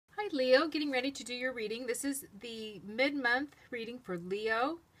Leo, getting ready to do your reading. This is the mid-month reading for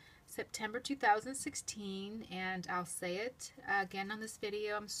Leo, September 2016, and I'll say it again on this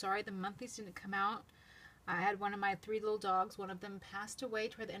video. I'm sorry the monthlies didn't come out. I had one of my 3 little dogs. One of them passed away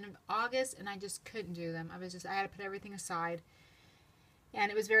toward the end of August, and I just couldn't do them. I had to put everything aside, and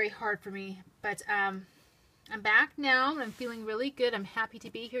it was very hard for me. But I'm back now. I'm feeling really good. I'm happy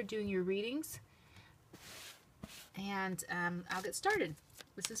to be here doing your readings, and I'll get started.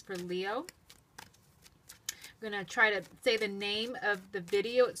 This is for Leo. I'm going to try to say the name of the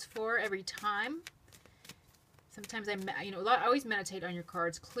video it's for every time. Sometimes I always meditate on your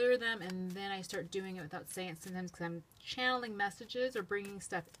cards, clear them, and then I start doing it without saying it sometimes because I'm channeling messages or bringing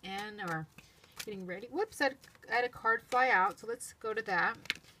stuff in or getting ready. Whoops, I had a card fly out, so let's go to that.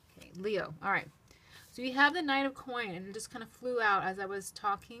 Okay, Leo. All right. So you have the Knight of Coin, and it just kind of flew out as I was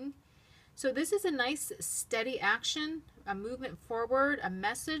talking. So this is a nice steady action, a movement forward, a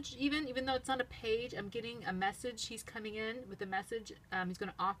message even though it's not a page, I'm getting a message. He's coming in with a message. He's going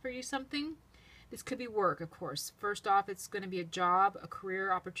to offer you something. This could be work, of course. First off, it's going to be a job, a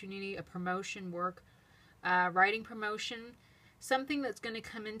career opportunity, a promotion, work, writing promotion, something that's going to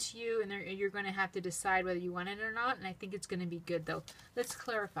come into you, and you're going to have to decide whether you want it or not, and I think it's going to be good, though. Let's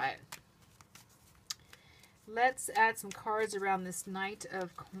clarify it. Let's add some cards around this Knight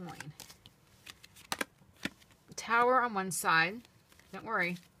of Coin. Tower on one side, don't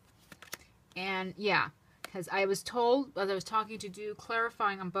worry, and yeah, because I was told as I was talking to do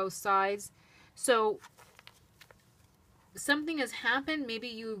clarifying on both sides. So something has happened. Maybe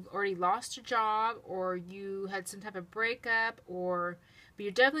you've already lost your job, or you had some type of breakup, but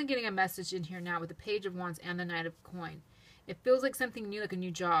you're definitely getting a message in here now with the Page of Wands and the Knight of Coin. It feels like something new, like a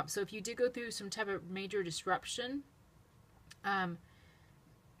new job. So if you did go through some type of major disruption,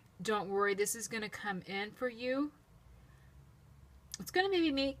 don't worry, this is going to come in for you. It's going to maybe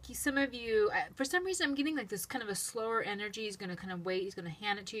make some of you, for some reason I'm getting like this kind of a slower energy. He's going to kind of wait, he's going to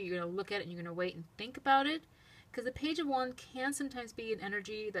hand it to you, you're going to look at it, and you're going to wait and think about it. Because the Page of Wands can sometimes be an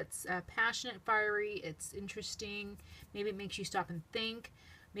energy that's passionate, fiery, it's interesting. Maybe it makes you stop and think.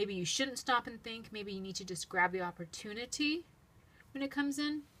 Maybe you shouldn't stop and think. Maybe you need to just grab the opportunity when it comes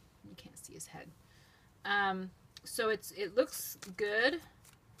in. You can't see his head. So it looks good.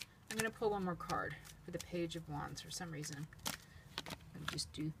 I'm going to pull one more card for the Page of Wands for some reason. Let me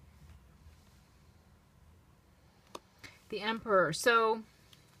just do the Emperor. So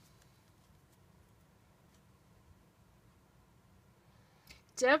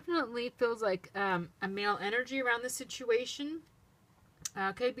definitely feels like a male energy around this situation.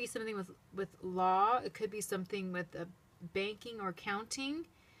 Could be something with law. It could be something with banking or accounting.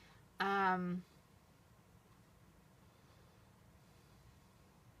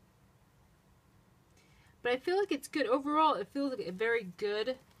 But I feel like it's good. Overall, it feels like a very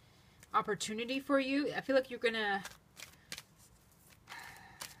good opportunity for you. I feel like you're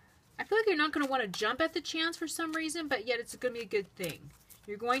not going to want to jump at the chance for some reason, but yet it's going to be a good thing.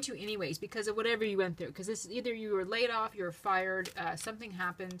 You're going to anyways because of whatever you went through. Because this is either you were laid off, you were fired, something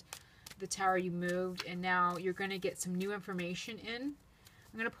happened, the tower you moved, and now you're going to get some new information in.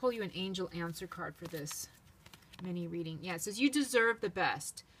 I'm going to pull you an angel answer card for this mini reading. Yeah, it says you deserve the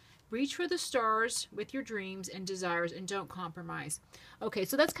best. Reach for the stars with your dreams and desires and don't compromise. Okay,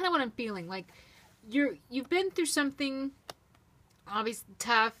 so that's kind of what I'm feeling. Like you've been through something obviously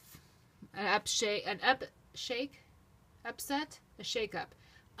tough, a shake-up.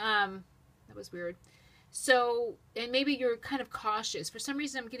 That was weird. So, and maybe you're kind of cautious. For some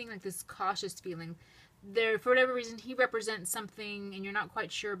reason, I'm getting like this cautious feeling. There, for whatever reason, he represents something and you're not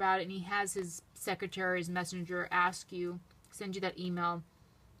quite sure about it, and he has his secretary, his messenger, send you that email,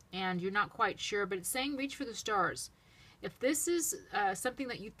 and you're not quite sure, but it's saying reach for the stars. If this is something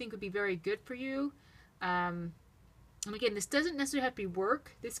that you think would be very good for you, and again, this doesn't necessarily have to be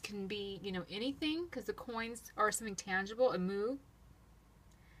work. This can be, anything, because the coins are something tangible, a move.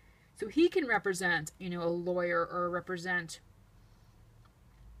 So he can represent, a lawyer, or represent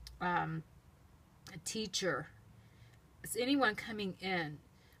a teacher. It's anyone coming in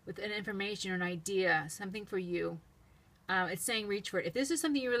with an information or an idea, something for you. It's saying reach for it. If this is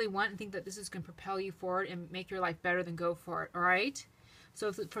something you really want and think that this is going to propel you forward and make your life better, then go for it, all right?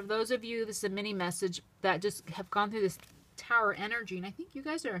 So for those of you, this is a mini message that just have gone through this tower energy, and I think you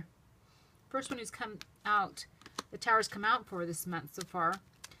guys are first one who's come out, the tower's come out for this month so far.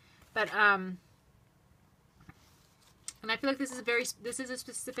 But, and I feel like this is a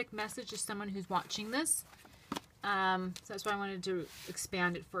specific message to someone who's watching this. So that's why I wanted to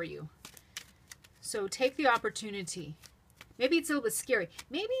expand it for you. So take the opportunity. Maybe it's a little bit scary.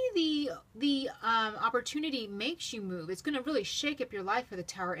 Maybe the opportunity makes you move. It's going to really shake up your life for the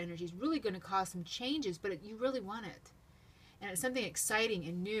Tower energy. It's really going to cause some changes, but you really want it. And it's something exciting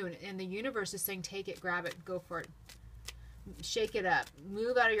and new. And the universe is saying, take it, grab it, go for it. Shake it up.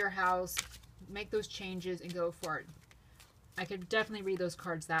 Move out of your house. Make those changes and go for it. I could definitely read those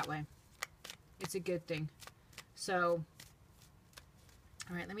cards that way. It's a good thing. So,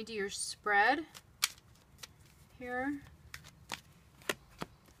 all right, let me do your spread here.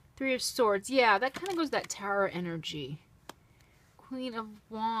 Three of Swords. Yeah, that kind of goes that Tower energy. Queen of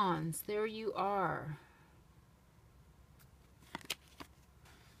Wands. There you are.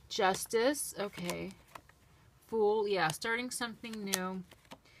 Justice. Okay. Fool. Yeah, starting something new.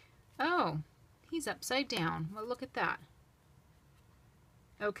 Oh, he's upside down. Well, look at that.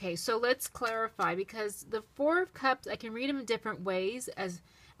 Okay, so let's clarify, because the Four of Cups, I can read them in different ways as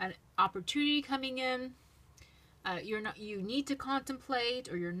an opportunity coming in. You need to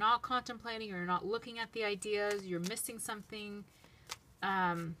contemplate, or you're not contemplating, or you're not looking at the ideas, you're missing something.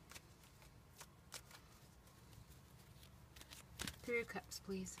 Three of Cups,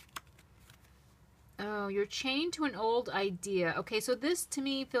 please. Oh, you're chained to an old idea. Okay, so this to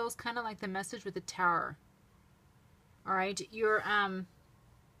me feels kind of like the message with the Tower. All right, you're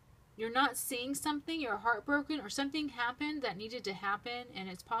not seeing something, you're heartbroken, or something happened that needed to happen, and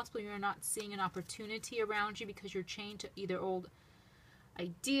it's possible you're not seeing an opportunity around you because you're chained to either old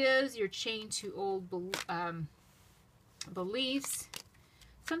ideas, you're chained to old beliefs,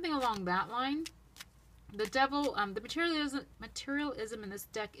 something along that line. The Devil, the materialism in this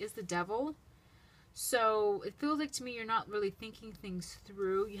deck is the Devil. So it feels like to me you're not really thinking things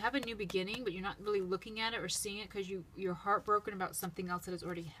through. You have a new beginning, but you're not really looking at it or seeing it because you're heartbroken about something else that has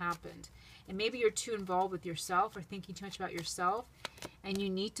already happened. And maybe you're too involved with yourself or thinking too much about yourself, and you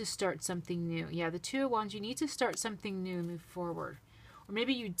need to start something new. Yeah, the Two of Wands, you need to start something new and move forward. Or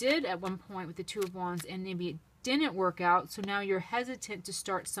maybe you did at one point with the Two of Wands and maybe it didn't work out, so now you're hesitant to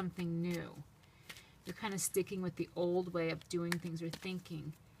start something new. You're kind of sticking with the old way of doing things or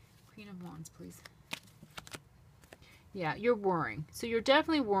thinking. Queen of Wands, please. Yeah, you're worrying. So you're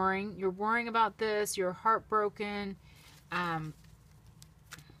definitely worrying. You're worrying about this. You're heartbroken.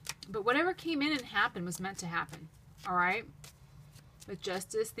 But whatever came in and happened was meant to happen. All right? With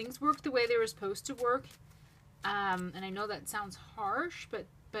Justice, things worked the way they were supposed to work. And I know that sounds harsh, but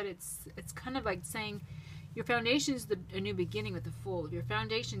it's kind of like saying your foundation is a new beginning with the Fool. Your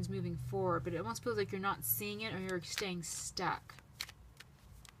foundation's moving forward, but it almost feels like you're not seeing it or you're staying stuck.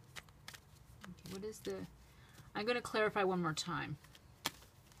 Okay, what is the... I'm going to clarify one more time.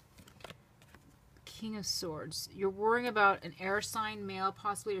 King of Swords. You're worrying about an air sign male,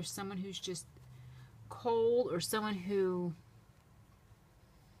 possibly, or someone who's just cold, or someone who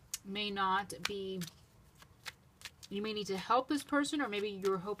may not be... You may need to help this person, or maybe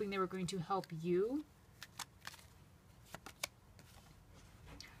you were hoping they were going to help you.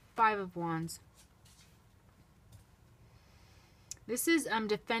 Five of Wands. This is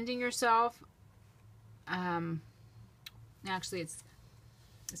defending yourself. Actually, it's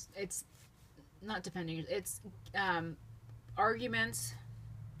not defending. It's arguments,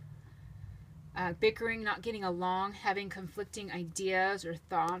 bickering, not getting along, having conflicting ideas or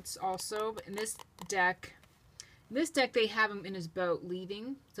thoughts. Also, but in this deck, they have him in his boat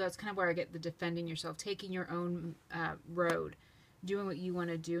leaving. So that's kind of where I get the defending yourself, taking your own road, doing what you want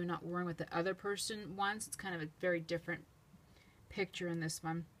to do, not worrying what the other person wants. It's kind of a very different picture in this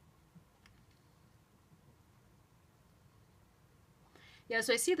one. Yeah,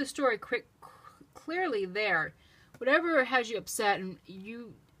 so I see the story clearly there. Whatever has you upset, and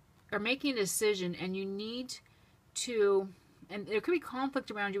you are making a decision, and you need to, and there could be conflict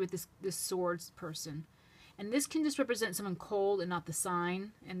around you with this Swords person. And this can just represent someone cold and not the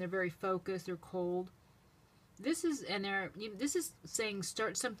sign, and they're very focused, they're cold. This is saying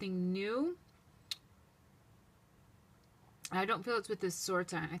start something new. I don't feel it's with this sword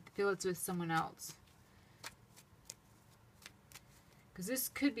sign. I feel it's with someone else. Because this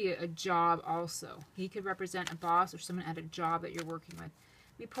could be a job also. He could represent a boss or someone at a job that you're working with.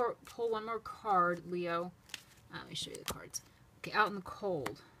 Let me pull one more card, Leo. Let me show you the cards. Okay, out in the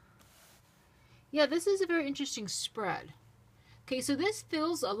cold. Yeah, this is a very interesting spread. Okay, so this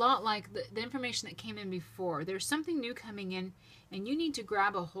feels a lot like the information that came in before. There's something new coming in, and you need to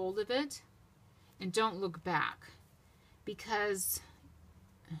grab a hold of it and don't look back. Because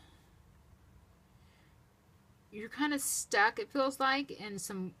you're kind of stuck, it feels like, in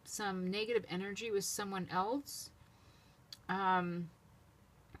some negative energy with someone else. And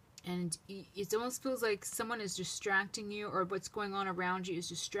it almost feels like someone is distracting you, or what's going on around you is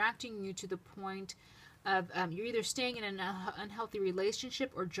distracting you to the point of you're either staying in an unhealthy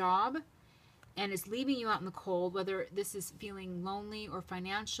relationship or job, and it's leaving you out in the cold, whether this is feeling lonely or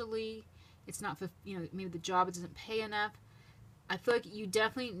financially, it's not, maybe the job doesn't pay enough. I feel like you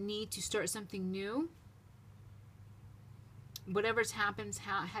definitely need to start something new. Whatever's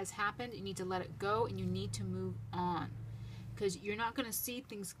has happened, you need to let it go, and you need to move on. Because you're not going to see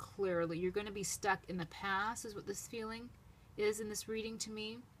things clearly. You're going to be stuck in the past, is what this feeling is in this reading to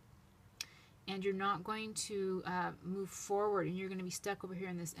me. And you're not going to move forward, and you're going to be stuck over here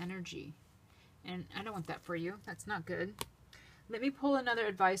in this energy. And I don't want that for you. That's not good. Let me pull another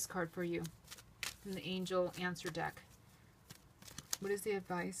advice card for you from the Angel Answer deck. What is the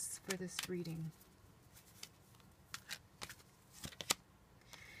advice for this reading?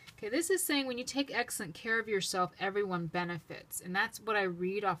 Okay, this is saying when you take excellent care of yourself, everyone benefits. And that's what I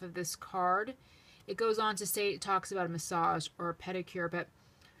read off of this card. It goes on to say, it talks about a massage or a pedicure, but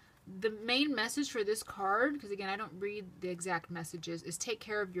the main message for this card, because again, I don't read the exact messages, is take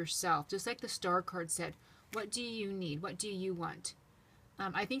care of yourself. Just like the star card said, what do you need? What do you want?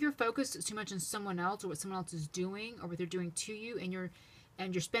 I think you're focused too much on someone else or what someone else is doing or what they're doing to you, and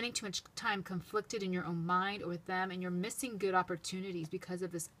you're spending too much time conflicted in your own mind or with them, and you're missing good opportunities because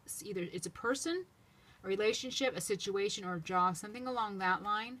of this. Either it's a person, a relationship, a situation, or a job, something along that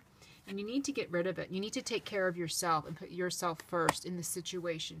line, and you need to get rid of it. You need to take care of yourself and put yourself first in this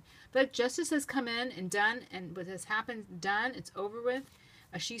situation. But justice has come in and done, and what has happened, done, it's over with.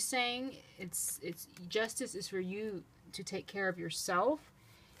 She's saying it's justice is for you to take care of yourself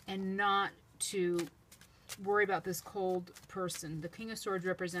and not to worry about this cold person. The King of Swords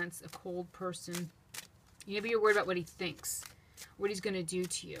represents a cold person. Maybe you're worried about what he thinks, what he's going to do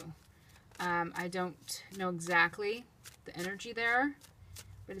to you. I don't know exactly the energy there,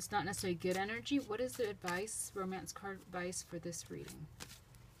 but it's not necessarily good energy. What is the advice, romance card advice for this reading?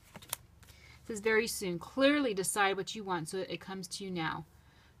 It says very soon. Clearly decide what you want so that it comes to you now.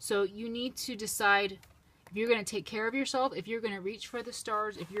 So you need to decide if you're going to take care of yourself, if you're going to reach for the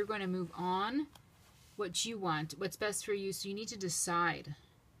stars, if you're going to move on, what you want, what's best for you. So you need to decide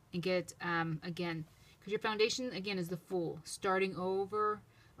and get, again, because your foundation, again, is the Fool. Starting over,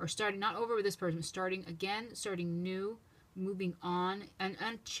 or starting, not over with this person, starting again, starting new, moving on, and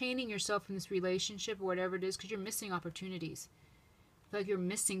unchaining yourself from this relationship or whatever it is, because you're missing opportunities. I feel like you're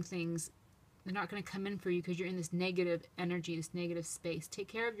missing things. They're not going to come in for you because you're in this negative energy, this negative space. Take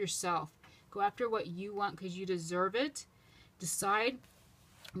care of yourself. Go after what you want because you deserve it. Decide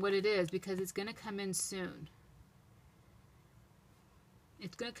what it is because it's going to come in soon.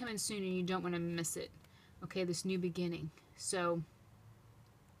 It's going to come in soon and you don't want to miss it. Okay, this new beginning. So,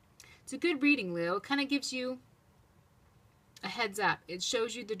 it's a good reading, Leo. It kind of gives you a heads up. It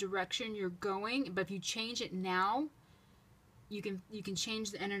shows you the direction you're going, but if you change it now, you can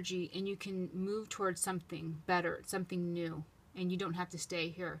change the energy and you can move towards something better, something new, and you don't have to stay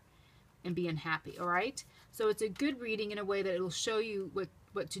here and be unhappy, all right? So it's a good reading in a way that it'll show you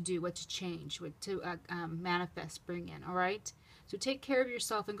what to do, what to change, what to manifest, bring in, all right? So take care of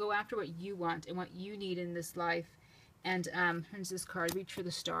yourself and go after what you want and what you need in this life. And here's this card, reach for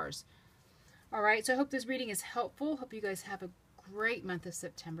the stars. All right, so I hope this reading is helpful. Hope you guys have a great month of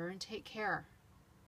September and take care.